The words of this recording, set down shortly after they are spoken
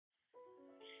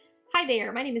Hi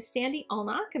there, my name is Sandy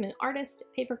Allnock. I'm an artist,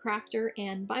 paper crafter,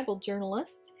 and Bible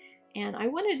journalist. And I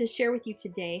wanted to share with you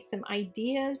today some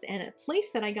ideas and a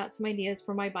place that I got some ideas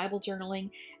for my Bible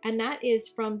journaling, and that is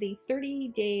from the 30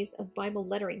 Days of Bible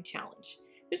Lettering Challenge.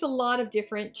 There's a lot of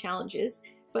different challenges,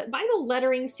 but Bible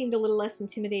lettering seemed a little less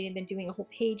intimidating than doing a whole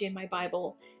page in my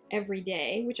Bible every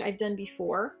day, which I've done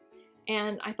before.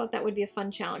 And I thought that would be a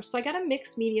fun challenge. So I got a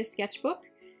mixed media sketchbook,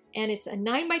 and it's a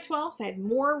 9 by 12, so I have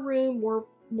more room,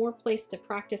 more place to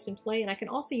practice and play, and I can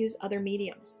also use other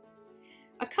mediums.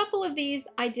 A couple of these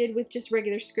I did with just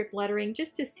regular script lettering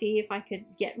just to see if I could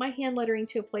get my hand lettering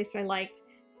to a place I liked.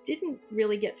 Didn't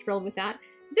really get thrilled with that.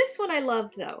 This one I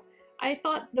loved though. I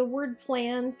thought the word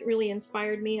plans really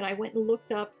inspired me, and I went and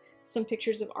looked up some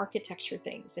pictures of architecture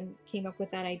things and came up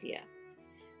with that idea.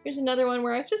 Here's another one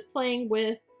where I was just playing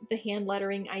with the hand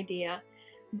lettering idea.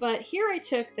 But here I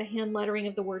took the hand lettering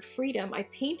of the word freedom, I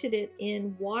painted it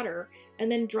in water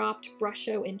and then dropped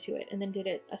Brusho into it and then did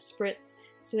a spritz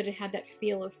so that it had that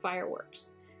feel of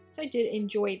fireworks. So I did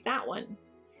enjoy that one.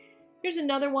 Here's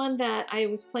another one that I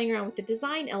was playing around with the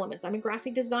design elements. I'm a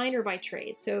graphic designer by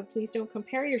trade, so please don't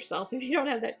compare yourself if you don't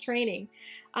have that training.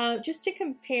 Just to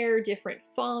compare different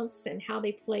fonts and how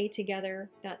they play together,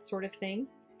 that sort of thing.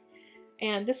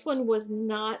 And this one was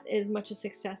not as much a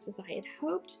success as I had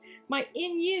hoped. My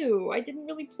in you, I didn't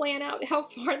really plan out how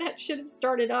far that should have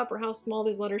started up or how small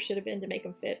those letters should have been to make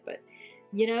them fit, but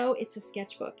you know, it's a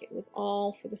sketchbook. It was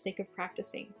all for the sake of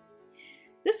practicing.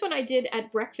 This one I did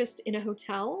at breakfast in a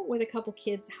hotel with a couple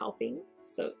kids helping,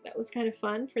 so that was kind of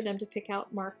fun for them to pick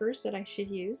out markers that I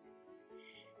should use.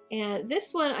 And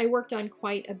this one I worked on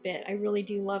quite a bit. I really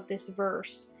do love this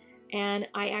verse. And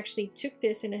I actually took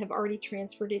this and have already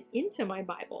transferred it into my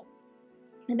Bible.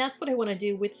 And that's what I want to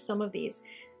do with some of these.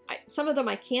 Some of them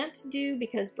I can't do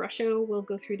because Brusho will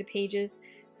go through the pages,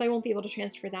 so I won't be able to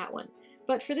transfer that one.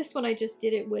 But for this one, I just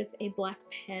did it with a black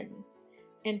pen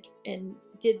and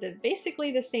did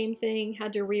basically the same thing,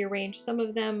 had to rearrange some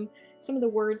of the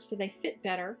words so they fit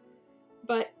better.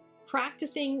 But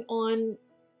practicing on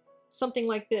something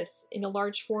like this in a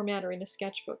large format or in a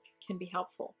sketchbook can be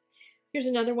helpful. Here's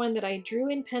another one that I drew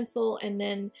in pencil and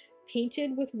then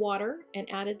painted with water and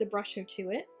added the Brusho to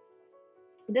it.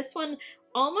 This one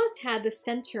almost had the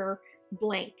center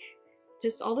blank,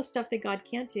 just all the stuff that God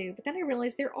can't do. But then I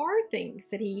realized there are things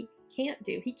that he can't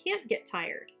do. He can't get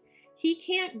tired. He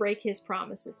can't break his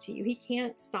promises to you. He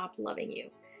can't stop loving you.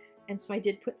 And so I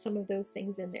did put some of those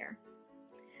things in there.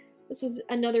 This was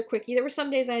another quickie. There were some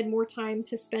days I had more time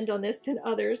to spend on this than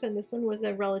others, and this one was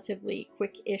a relatively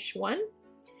quick-ish one.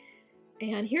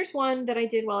 And here's one that I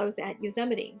did while I was at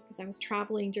Yosemite, because I was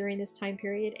traveling during this time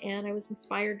period, and I was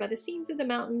inspired by the scenes of the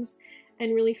mountains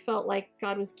and really felt like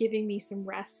God was giving me some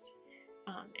rest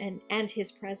and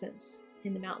his presence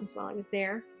in the mountains while I was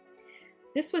there.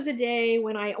 This was a day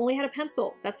when I only had a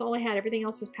pencil. That's all I had. Everything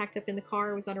else was packed up in the car.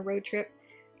 I was on a road trip,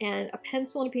 and a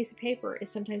pencil and a piece of paper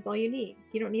is sometimes all you need.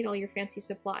 You don't need all your fancy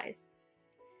supplies.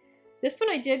 This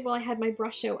one I did while I had my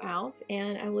Brusho out,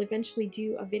 and I will eventually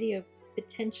do a video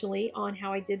potentially on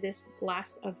how I did this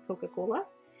glass of Coca-Cola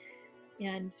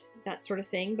and that sort of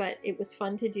thing, but it was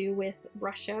fun to do with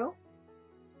Brusho.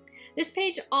 This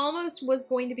page almost was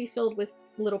going to be filled with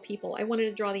little people. I wanted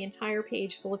to draw the entire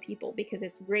page full of people because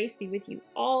it's Grace be with you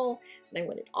all, and I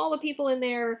wanted all the people in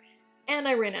there, and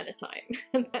I ran out of time.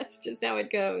 And that's just how it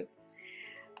goes.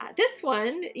 This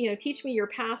one, Teach Me Your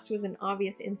Past was an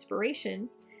obvious inspiration,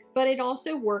 but it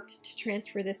also worked to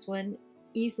transfer this one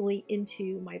easily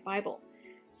into my Bible.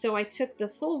 So I took the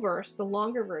full verse, the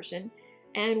longer version,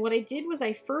 and what I did was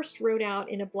I first wrote out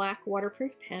in a black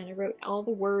waterproof pen. I wrote all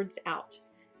the words out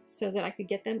so that I could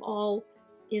get them all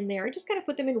in there. I just kind of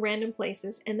put them in random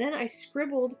places, and then I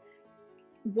scribbled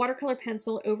watercolor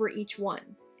pencil over each one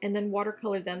and then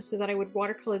watercolored them so that I would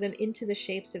watercolor them into the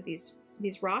shapes of these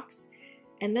rocks.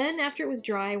 And then after it was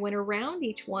dry, I went around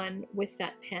each one with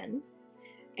that pen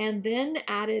and then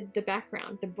added the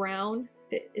background, the brown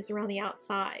that is around the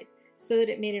outside, so that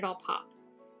it made it all pop.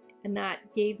 And that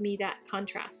gave me that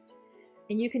contrast.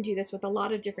 And you can do this with a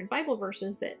lot of different Bible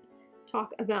verses that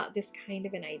talk about this kind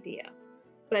of an idea.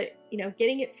 But,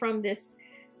 getting it from this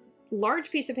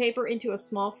large piece of paper into a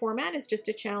small format is just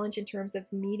a challenge in terms of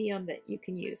medium that you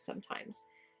can use sometimes,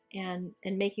 and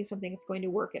making something that's going to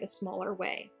work at a smaller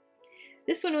way.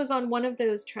 This one was on one of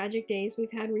those tragic days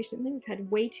we've had recently. We've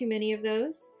had way too many of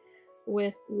those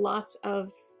with lots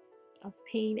of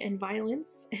pain and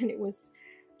violence, and it was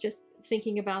just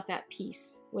thinking about that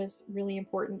piece was really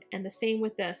important. And the same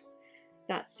with this,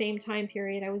 that same time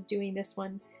period I was doing this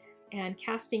one, and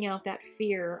casting out that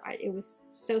fear. It was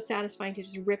so satisfying to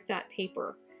just rip that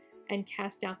paper and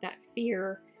cast out that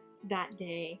fear that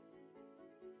day.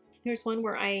 Here's one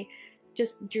where I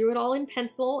just drew it all in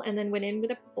pencil and then went in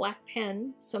with a black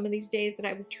pen. Some of these days that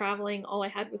I was traveling, all I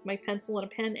had was my pencil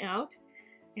and a pen out.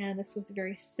 And this was a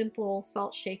very simple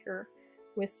salt shaker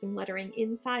with some lettering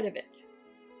inside of it.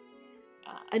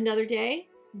 Another day,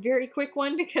 very quick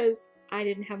one because I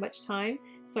didn't have much time.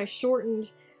 So I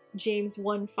shortened James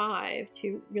 1:5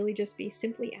 to really just be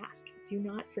simply ask. Do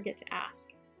not forget to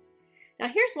ask. Now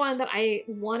here's one that I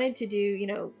wanted to do, you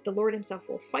know, the Lord himself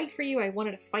will fight for you. I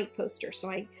wanted a fight poster. So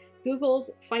I Googled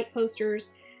fight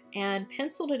posters and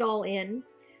penciled it all in.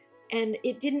 And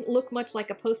it didn't look much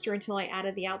like a poster until I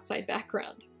added the outside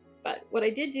background. But what I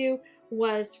did do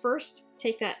was first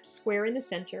take that square in the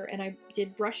center and I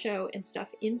did brusho and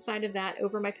stuff inside of that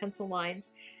over my pencil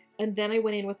lines. And then I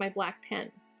went in with my black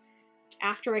pen.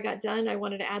 After I got done, I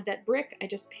wanted to add that brick. I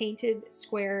just painted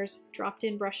squares, dropped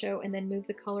in brusho, and then moved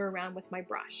the color around with my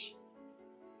brush.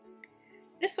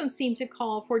 This one seemed to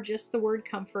call for just the word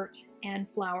comfort and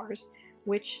flowers,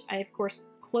 which I, of course,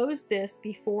 closed this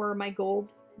before my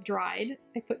gold dried.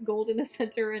 I put gold in the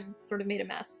center and sort of made a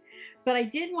mess. But I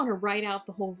did want to write out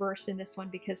the whole verse in this one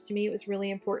because to me it was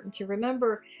really important to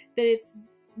remember that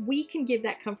we can give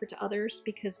that comfort to others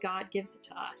because God gives it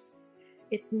to us.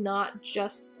 It's not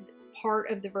just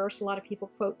part of the verse. A lot of people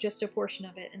quote just a portion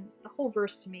of it, and the whole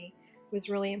verse to me was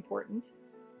really important.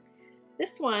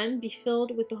 This one, be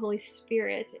filled with the Holy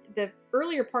Spirit. The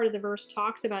earlier part of the verse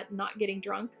talks about not getting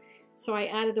drunk, so I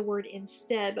added the word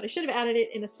instead, but I should have added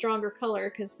it in a stronger color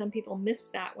because some people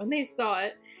missed that when they saw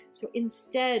it. So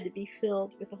instead, be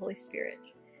filled with the Holy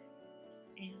Spirit.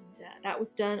 And that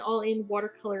was done all in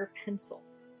watercolor pencil.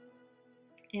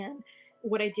 And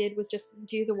what I did was just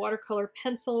do the watercolor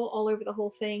pencil all over the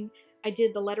whole thing. I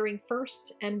did the lettering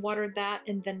first and watered that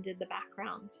and then did the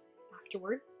background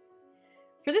afterward.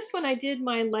 For this one, I did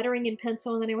my lettering in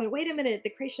pencil and then I went, wait a minute, the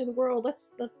creation of the world,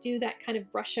 let's do that kind of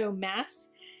brusho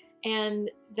mass. And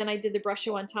then I did the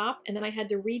brusho on top and then I had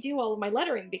to redo all of my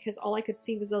lettering because all I could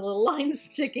see was the little lines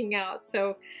sticking out.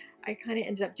 So I kind of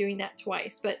ended up doing that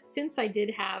twice. But since I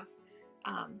did have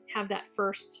that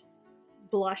first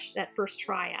blush, that first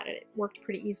try at it, it worked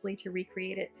pretty easily to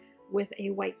recreate it with a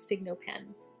white Signo pen.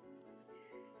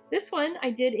 This one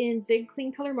I did in Zig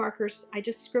Clean Color markers. I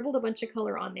just scribbled a bunch of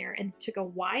color on there and took a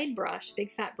wide brush,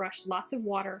 big fat brush, lots of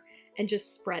water, and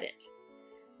just spread it.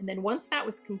 And then once that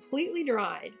was completely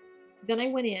dried, then I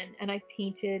went in and I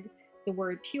painted the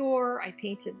word pure, I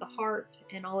painted the heart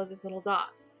and all of those little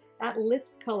dots. That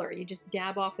lifts color. You just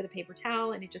dab off with a paper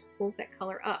towel and it just pulls that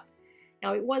color up.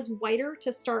 Now it was whiter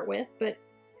to start with, but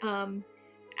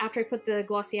after I put the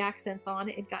glossy accents on,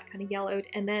 it got kind of yellowed.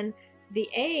 And then the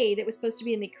A that was supposed to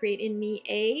be in the Create in Me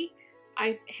A,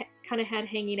 I kind of had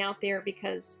hanging out there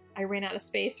because I ran out of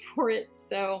space for it.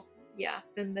 So yeah,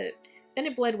 then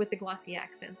it bled with the glossy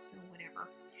accents and whatever.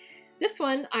 This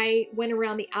one, I went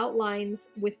around the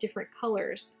outlines with different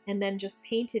colors and then just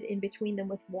painted in between them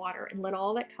with water and let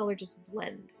all that color just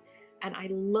blend. And I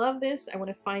love this. I want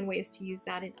to find ways to use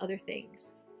that in other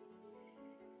things.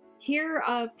 Here,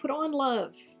 put on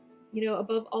love. You know,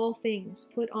 above all things,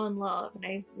 put on love. And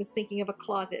I was thinking of a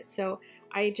closet. So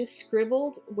I just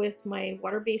scribbled with my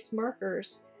water-based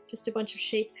markers, just a bunch of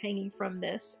shapes hanging from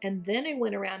this. And then I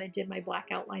went around and did my black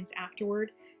outlines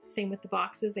afterward. Same with the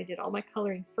boxes. I did all my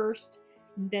coloring first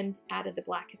and then added the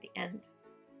black at the end.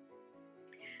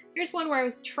 Here's one where I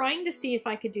was trying to see if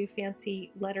I could do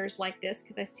fancy letters like this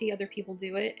because I see other people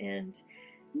do it, and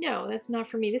no, that's not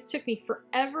for me. This took me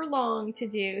forever long to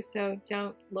do, so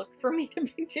don't look for me to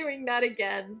be doing that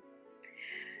again.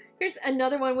 Here's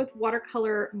another one with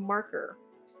watercolor marker,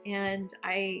 and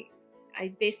I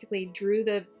basically drew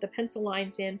the pencil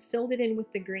lines in, filled it in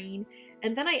with the green,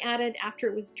 and then I added, after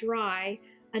it was dry,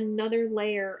 another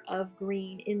layer of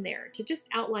green in there to just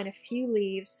outline a few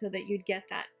leaves so that you'd get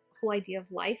that whole idea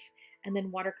of life, and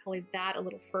then watercolored that a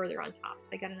little further on top.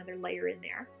 So I got another layer in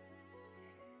there.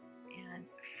 And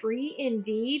free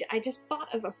indeed, I just thought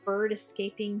of a bird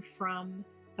escaping from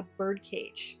a bird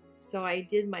cage. So I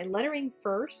did my lettering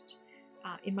first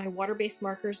in my water-based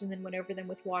markers and then went over them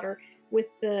with water. With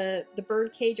the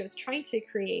bird cage, I was trying to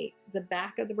create the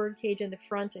back of the bird cage and the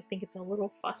front. I think it's a little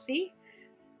fussy,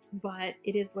 but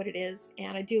it is what it is.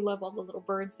 And I do love all the little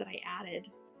birds that I added,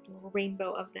 the little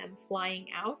rainbow of them flying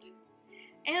out.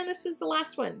 And this was the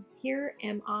last one. Here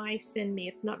am I, send me.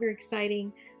 It's not very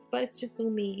exciting, but it's just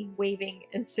little me waving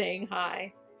and saying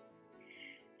hi.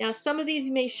 Now, some of these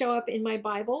may show up in my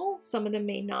Bible, some of them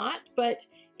may not, but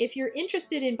if you're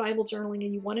interested in Bible journaling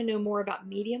and you want to know more about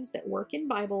mediums that work in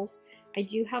Bibles, I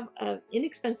do have an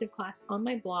inexpensive class on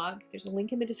my blog. There's a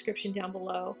link in the description down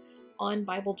below on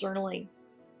Bible journaling.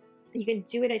 You can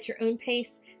do it at your own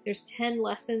pace. There's 10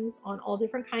 lessons on all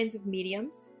different kinds of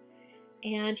mediums.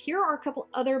 And here are a couple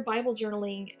other Bible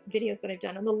journaling videos that I've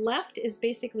done. On the left is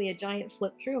basically a giant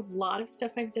flip through of a lot of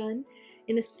stuff I've done.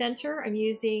 In the center, I'm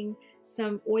using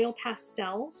some oil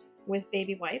pastels with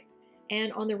baby wipe.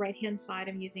 And on the right-hand side,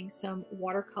 I'm using some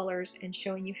watercolors and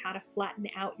showing you how to flatten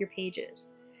out your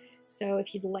pages. So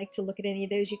if you'd like to look at any of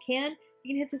those, you can.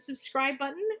 You can hit the subscribe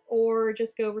button or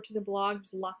just go over to the blog.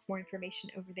 There's lots more information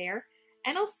over there.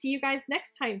 And I'll see you guys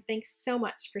next time. Thanks so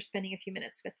much for spending a few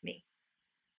minutes with me.